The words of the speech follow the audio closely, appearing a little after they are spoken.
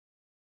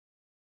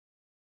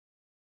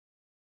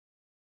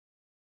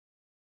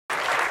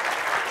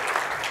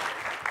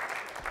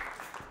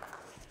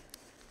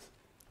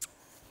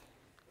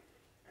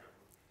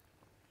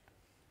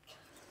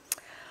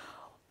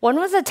When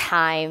was a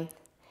time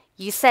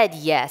you said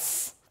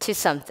yes to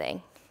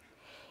something,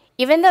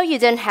 even though you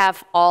didn't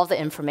have all the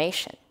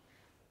information,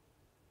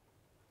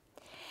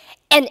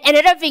 and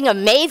ended up being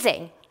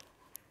amazing?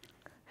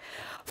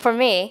 For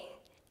me,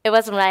 it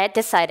was when I had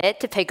decided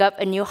to pick up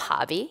a new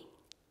hobby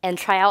and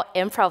try out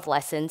improv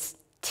lessons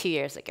 2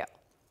 years ago.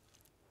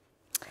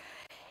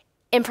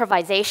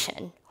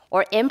 Improvisation,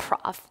 or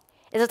improv,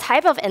 is a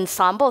type of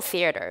ensemble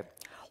theater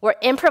where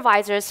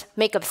improvisers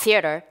make up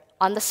theater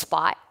on the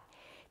spot,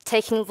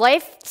 taking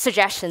life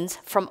suggestions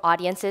from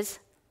audiences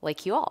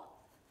like you all.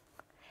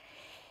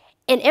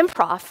 In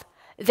improv,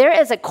 there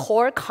is a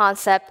core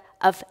concept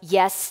of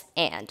yes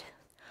and,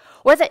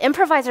 where the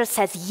improviser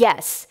says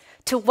yes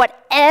to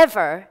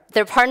whatever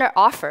their partner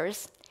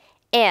offers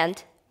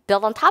and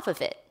build on top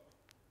of it.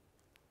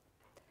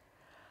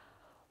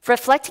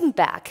 Reflecting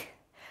back,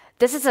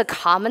 this is a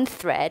common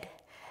thread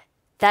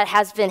that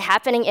has been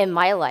happening in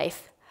my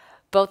life,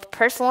 both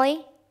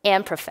personally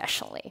and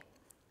professionally.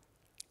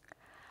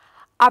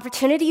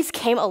 Opportunities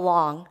came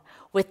along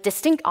with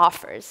distinct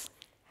offers.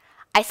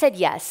 I said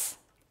yes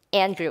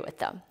and grew with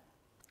them.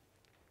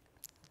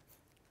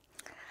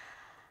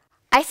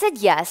 I said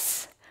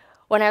yes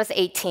when I was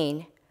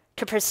 18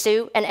 to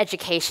pursue an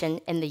education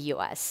in the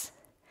US,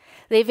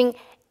 leaving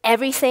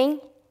everything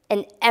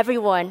and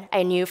everyone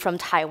I knew from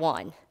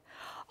Taiwan,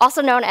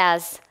 also known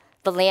as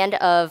the land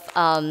of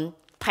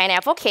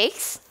pineapple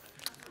cakes,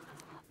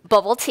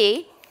 bubble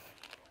tea,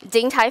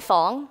 Din Tai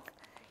Fung,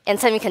 and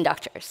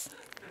semiconductors.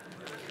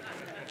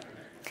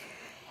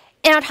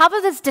 And on top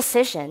of this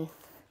decision,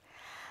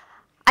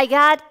 I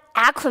got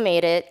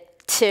acclimated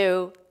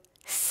to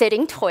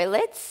sitting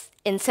toilets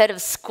instead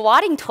of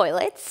squatting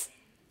toilets.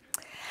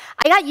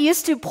 I got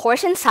used to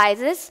portion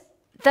sizes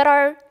that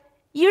are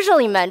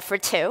usually meant for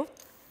two.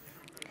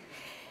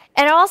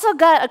 And I also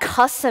got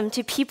accustomed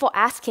to people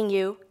asking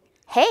you,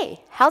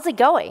 "Hey, how's it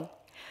going?"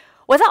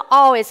 without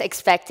always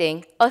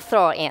expecting a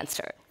thorough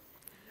answer.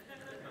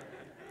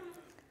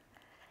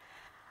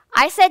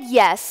 I said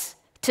yes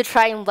to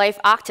trying live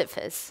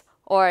octopus,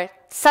 or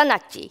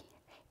sanakji,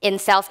 in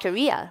South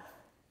Korea.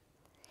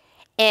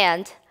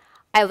 And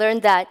I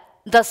learned that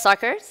the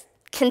suckers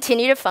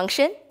continue to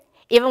function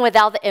even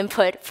without the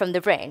input from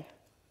the brain.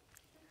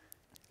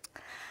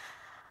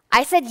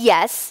 I said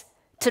yes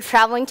to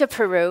traveling to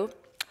Peru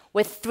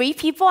with 3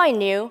 people I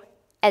knew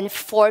and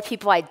 4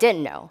 people I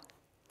didn't know.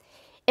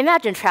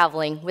 Imagine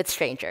traveling with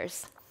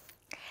strangers.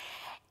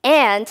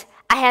 And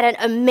I had an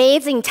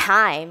amazing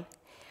time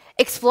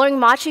exploring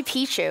Machu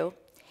Picchu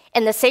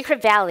and the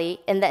Sacred Valley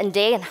in the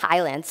Andean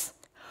Highlands,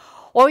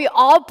 where we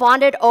all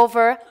bonded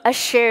over a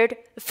shared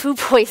food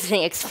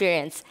poisoning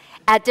experience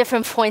at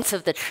different points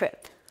of the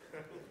trip.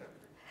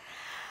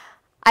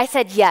 I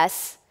said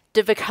yes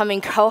to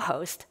becoming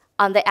co-host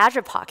on the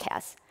Azure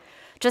podcast,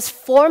 just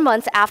 4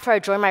 months after I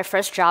joined my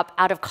first job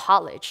out of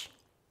college.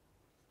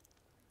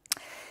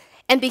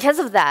 And because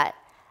of that,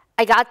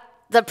 I got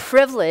the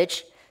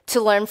privilege to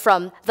learn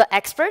from the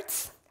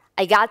experts.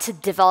 I got to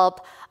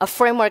develop a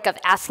framework of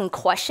asking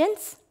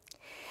questions.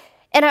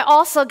 And I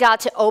also got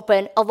to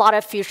open a lot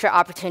of future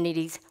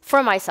opportunities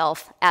for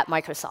myself at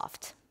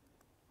Microsoft.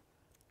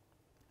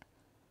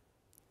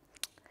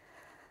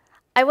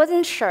 I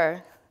wasn't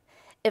sure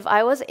if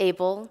I was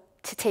able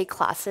to take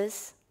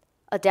classes,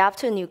 adapt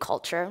to a new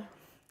culture,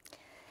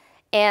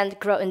 and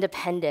grow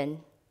independent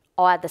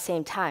all at the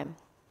same time.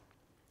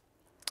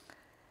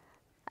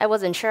 I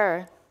wasn't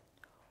sure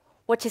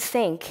what to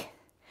think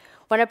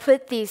when I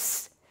put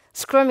these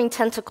squirming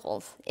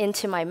tentacles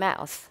into my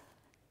mouth.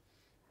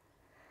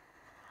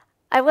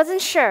 I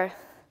wasn't sure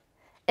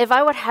if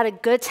I would have a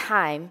good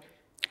time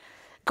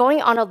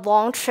going on a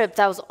long trip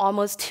that was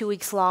almost 2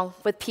 weeks long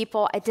with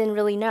people I didn't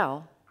really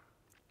know.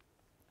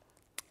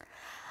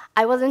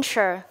 I wasn't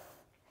sure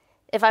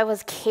if I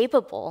was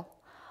capable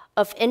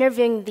of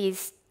interviewing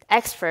these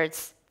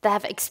experts that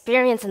have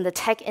experience in the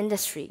tech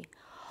industry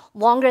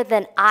longer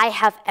than I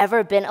have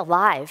ever been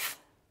alive.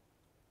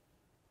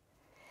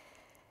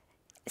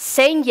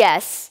 Saying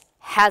yes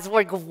has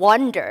worked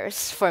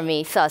wonders for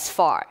me thus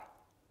far.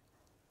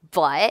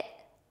 But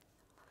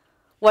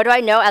what do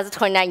I know as a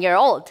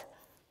 29-year-old?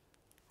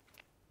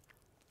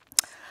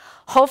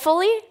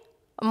 Hopefully,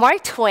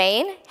 Mark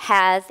Twain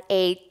has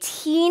a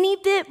teeny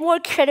bit more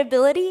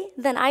credibility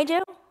than I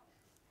do.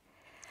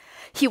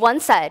 He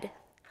once said,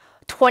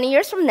 20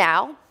 years from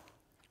now,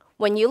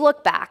 when you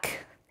look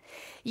back,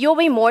 you'll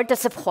be more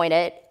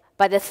disappointed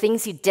by the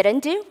things you didn't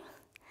do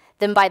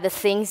than by the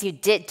things you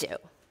did do.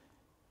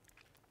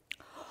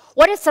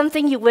 What is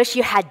something you wish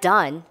you had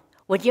done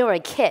when you were a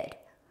kid,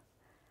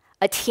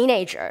 a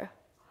teenager,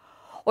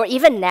 or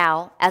even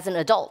now as an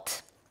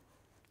adult?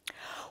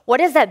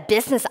 What is that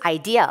business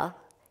idea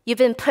you've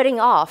been putting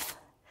off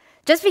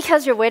just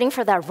because you're waiting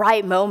for that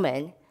right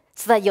moment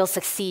so that you'll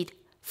succeed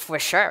for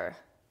sure?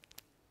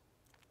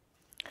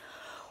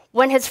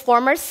 When his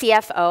former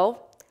CFO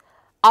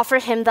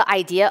offered him the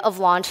idea of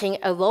launching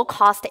a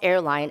low-cost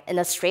airline in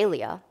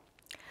Australia,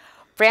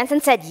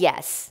 Branson said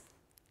yes,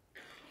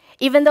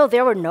 even though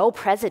there were no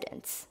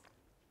presidents.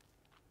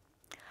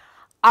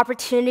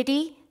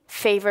 opportunity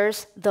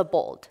favors the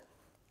bold.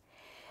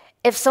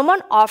 If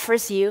someone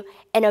offers you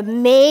an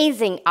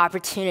amazing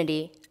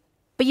opportunity,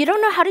 but you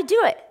don't know how to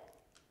do it,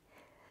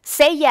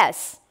 say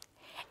yes,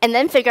 and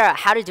then figure out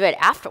how to do it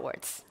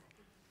afterwards.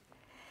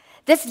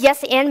 This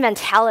yes and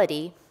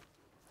mentality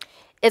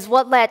is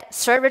what led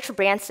Sir Richard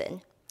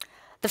Branson,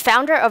 the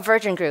founder of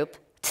Virgin Group,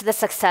 to the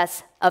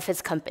success of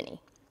his company.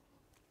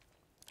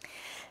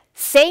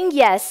 Saying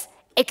yes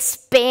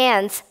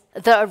expands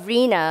the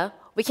arena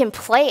we can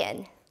play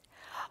in,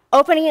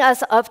 opening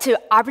us up to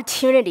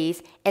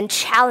opportunities and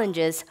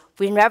challenges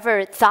we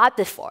never thought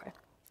before.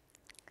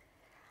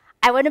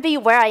 I wouldn't be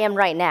where I am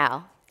right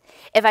now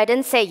if I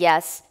didn't say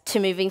yes to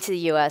moving to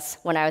the US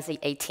when I was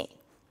 18.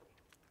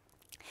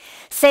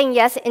 Saying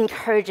yes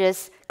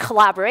encourages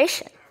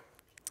collaboration,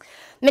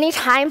 many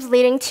times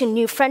leading to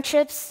new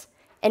friendships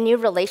and new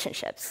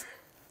relationships.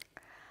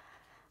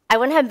 I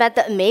wouldn't have met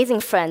the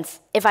amazing friends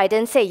if I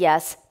didn't say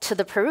yes to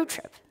the Peru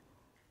trip.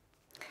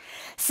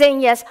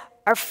 Saying yes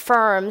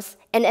affirms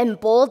and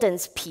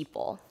emboldens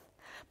people,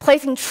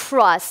 placing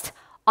trust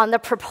on the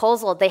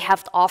proposal they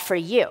have to offer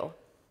you.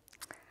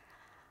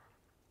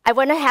 I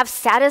wouldn't have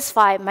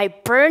satisfied my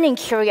burning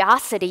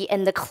curiosity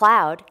in the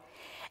cloud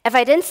if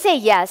I didn't say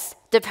yes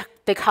to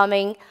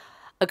becoming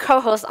a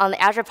co-host on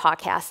the Azure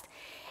podcast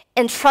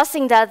and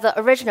trusting that the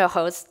original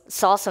host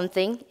saw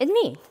something in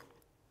me.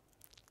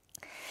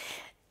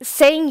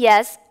 Saying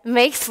yes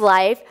makes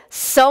life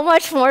so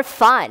much more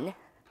fun.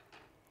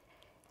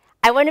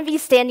 I wouldn't be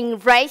standing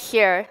right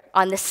here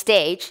on the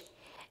stage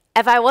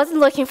if I wasn't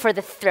looking for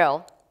the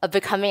thrill of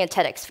becoming a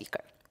TEDx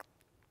speaker.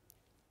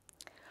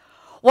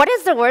 What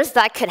is the worst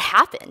that could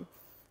happen?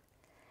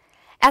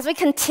 As we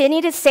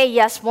continue to say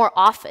yes more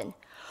often,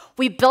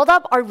 we build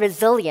up our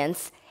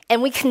resilience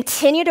and we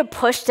continue to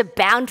push the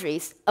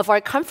boundaries of our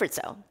comfort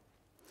zone.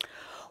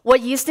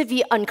 What used to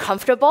be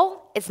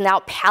uncomfortable is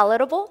now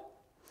palatable,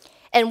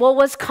 and what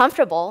was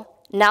comfortable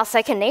now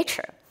second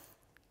nature.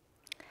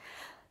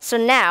 So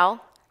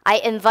now, I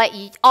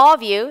invite all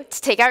of you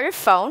to take out your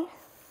phone.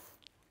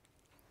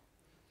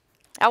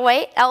 I'll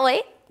wait.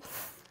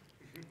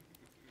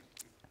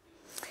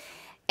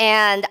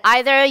 And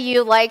either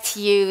you like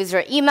to use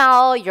your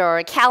email,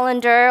 your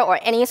calendar, or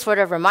any sort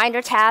of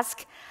reminder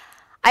task,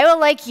 I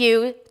would like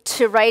you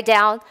to write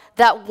down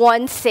that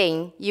one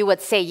thing you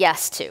would say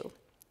yes to.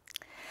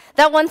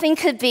 That one thing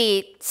could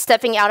be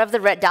stepping out of the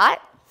red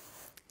dot.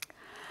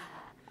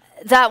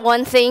 That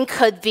one thing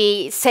could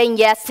be saying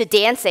yes to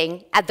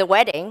dancing at the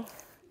wedding.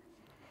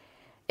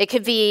 It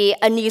could be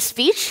a new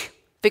speech,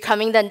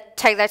 becoming the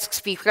TEDx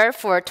speaker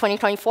for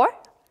 2024.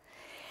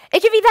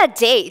 It could be that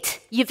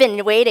date you've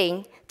been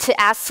waiting to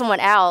ask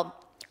someone out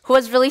who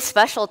was really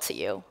special to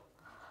you.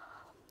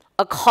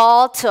 A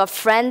call to a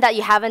friend that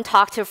you haven't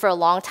talked to for a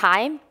long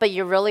time, but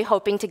you're really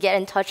hoping to get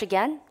in touch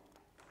again.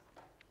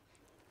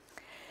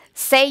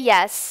 Say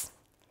yes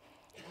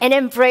and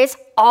embrace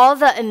all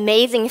the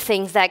amazing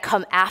things that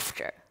come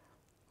after.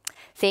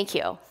 Thank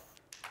you.